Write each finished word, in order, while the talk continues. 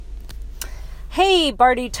Hey,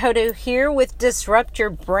 Barty Toto here with Disrupt Your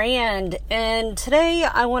Brand, and today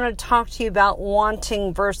I want to talk to you about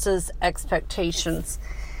wanting versus expectations.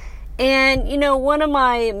 And one of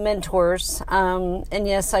my mentors, and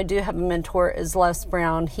yes, I do have a mentor, is Les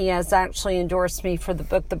Brown. He has actually endorsed me for the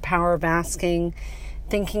book, The Power of Asking,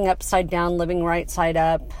 Thinking Upside Down, Living Right Side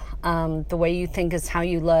Up, The Way You Think is How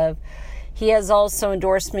You Live. He has also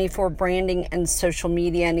endorsed me for branding and social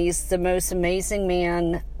media, and he's the most amazing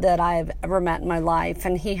man that I've ever met in my life.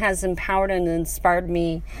 And he has empowered and inspired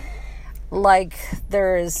me like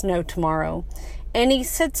there is no tomorrow. And he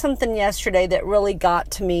said something yesterday that really got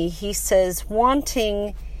to me. He says,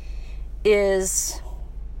 wanting is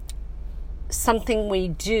something we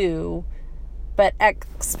do, but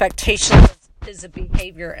expectation is a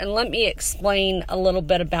behavior. And let me explain a little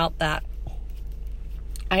bit about that.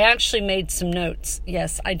 I actually made some notes.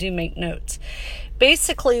 Yes, I do make notes.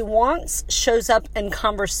 Basically, wants shows up in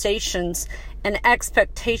conversations and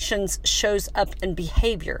expectations shows up in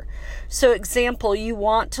behavior. So example, you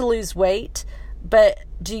want to lose weight, but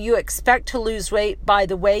do you expect to lose weight by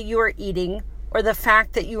the way you are eating or the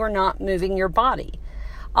fact that you are not moving your body?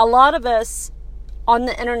 A lot of us on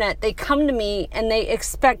the internet, they come to me and they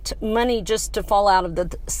expect money just to fall out of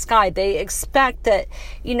the sky. They expect that,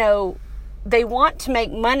 they want to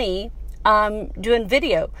make money doing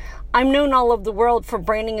video. I'm known all over the world for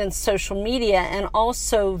branding and social media, and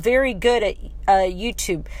also very good at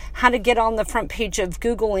YouTube, how to get on the front page of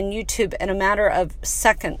Google and YouTube in a matter of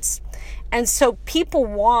seconds. And so people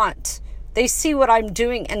they see what I'm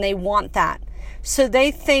doing and they want that. So they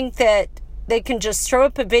think that they can just throw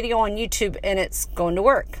up a video on YouTube and it's going to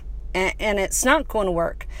work. And it's not going to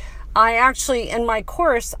work. I actually, in my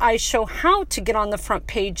course, I show how to get on the front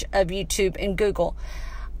page of YouTube and Google.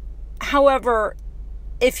 However,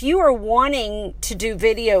 if you are wanting to do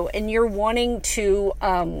video and you're wanting to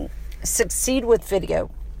succeed with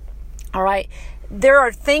video, all right, there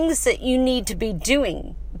are things that you need to be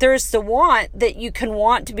doing. There's the want that you can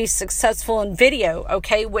want to be successful in video,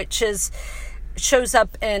 okay, which shows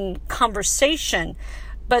up in conversation,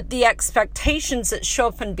 but the expectations that show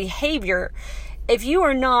up in behavior. If you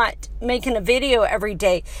are not making a video every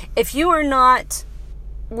day, if you are not,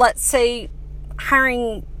 let's say,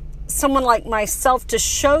 hiring someone like myself to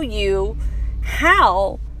show you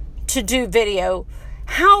how to do video,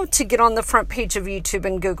 how to get on the front page of YouTube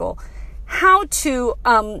and Google, how to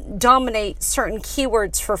dominate certain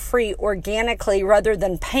keywords for free organically rather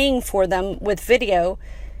than paying for them with video,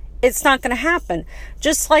 it's not going to happen.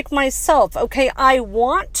 Just like myself, okay, I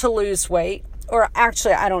want to lose weight. Or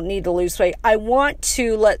actually, I don't need to lose weight. I want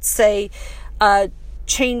to, let's say,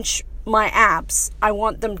 change my abs. I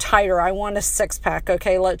want them tighter. I want a six-pack,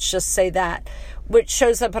 okay? Let's just say that, which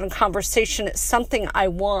shows up in a conversation. It's something I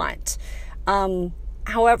want.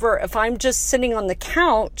 However, if I'm just sitting on the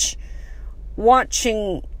couch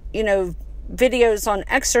watching, videos on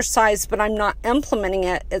exercise, but I'm not implementing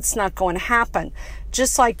it, it's not going to happen.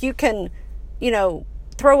 Just like you can,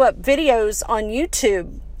 throw up videos on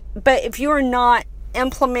YouTube, but if you are not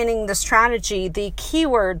implementing the strategy, the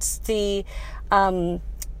keywords,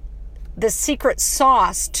 the secret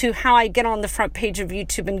sauce to how I get on the front page of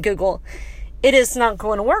YouTube and Google, it is not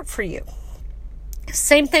going to work for you.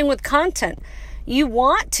 Same thing with content. You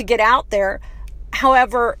want to get out there.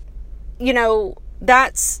 However,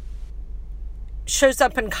 that shows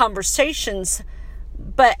up in conversations,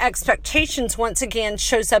 but expectations, once again,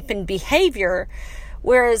 shows up in behavior.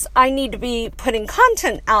 Whereas I need to be putting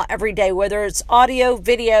content out every day, whether it's audio,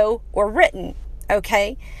 video, or written,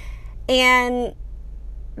 okay? And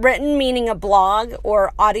written meaning a blog,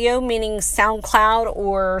 or audio meaning SoundCloud,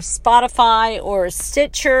 or Spotify, or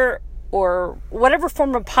Stitcher, or whatever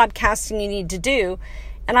form of podcasting you need to do.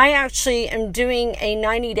 And I actually am doing a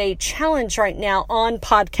 90-day challenge right now on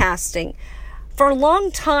podcasting. For a long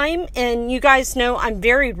time, and you guys know I'm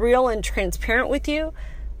very real and transparent with you,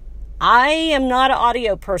 I am not an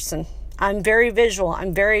audio person. I'm very visual.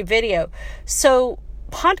 I'm very video. So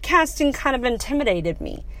podcasting kind of intimidated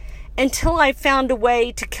me until I found a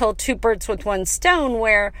way to kill two birds with one stone,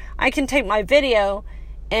 where I can take my video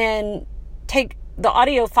and take the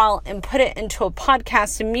audio file and put it into a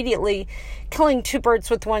podcast immediately, killing two birds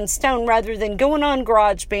with one stone, rather than going on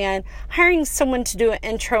GarageBand, hiring someone to do an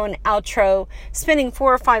intro and outro, spending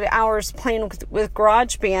 4 or 5 hours playing with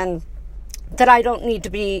GarageBand that I don't need to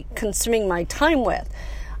be consuming my time with.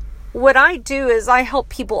 What I do is I help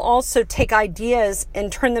people also take ideas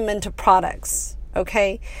and turn them into products.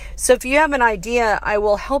 Okay. So if you have an idea, I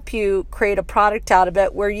will help you create a product out of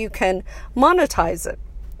it where you can monetize it.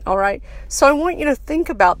 All right. So I want you to think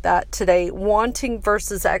about that today, wanting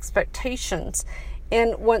versus expectations.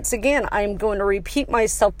 And once again, I'm going to repeat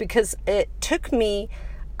myself because it took me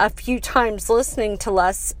a few times listening to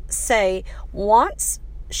Les say wants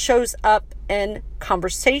shows up in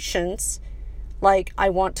conversations like I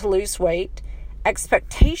want to lose weight.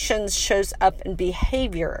 Expectations shows up in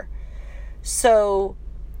behavior. So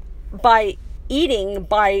by eating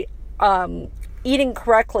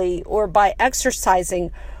correctly, or by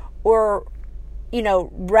exercising, or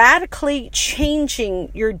radically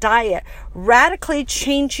changing your diet, radically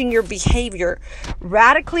changing your behavior,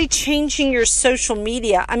 radically changing your social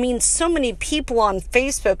media. I mean, so many people on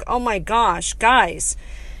Facebook, oh my gosh, guys,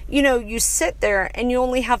 you sit there and you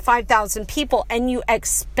only have 5,000 people and you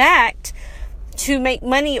expect to make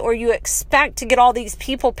money, or you expect to get all these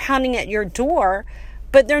people pounding at your door,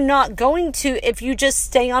 but they're not going to if you just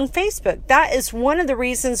stay on Facebook. That is one of the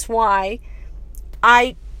reasons why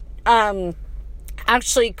I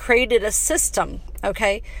actually created a system,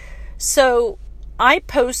 okay? So I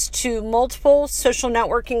post to multiple social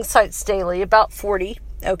networking sites daily, about 40,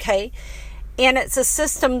 okay? And it's a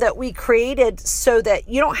system that we created so that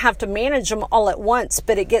you don't have to manage them all at once,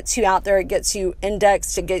 but it gets you out there, it gets you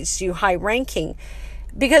indexed, it gets you high ranking.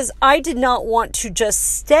 Because I did not want to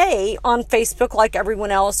just stay on Facebook like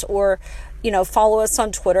everyone else, or follow us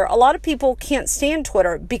on Twitter. A lot of people can't stand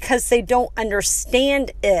Twitter because they don't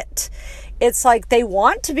understand it. It's like they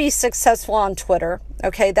want to be successful on Twitter.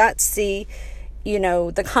 Okay, that's the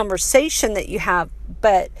conversation that you have.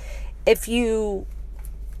 But if you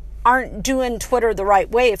aren't doing Twitter the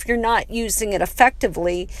right way, if you're not using it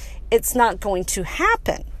effectively, it's not going to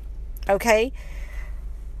happen. Okay?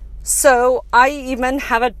 So I even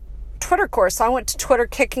have a Twitter course. I went to Twitter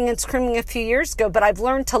kicking and screaming a few years ago, but I've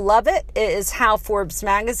learned to love it. It is how Forbes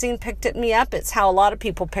magazine picked me up. It's how a lot of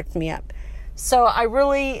people picked me up. So I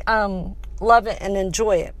really love it and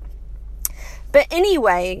enjoy it. But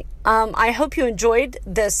anyway, I hope you enjoyed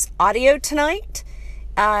this audio tonight.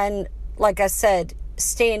 And like I said,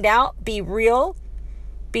 stand out, be real,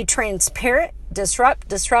 be transparent, disrupt.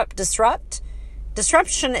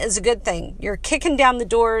 Disruption is a good thing. You're kicking down the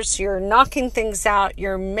doors, you're knocking things out,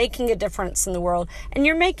 you're making a difference in the world, and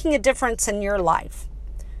you're making a difference in your life.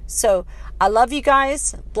 So I love you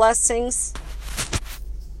guys. Blessings.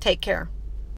 Take care.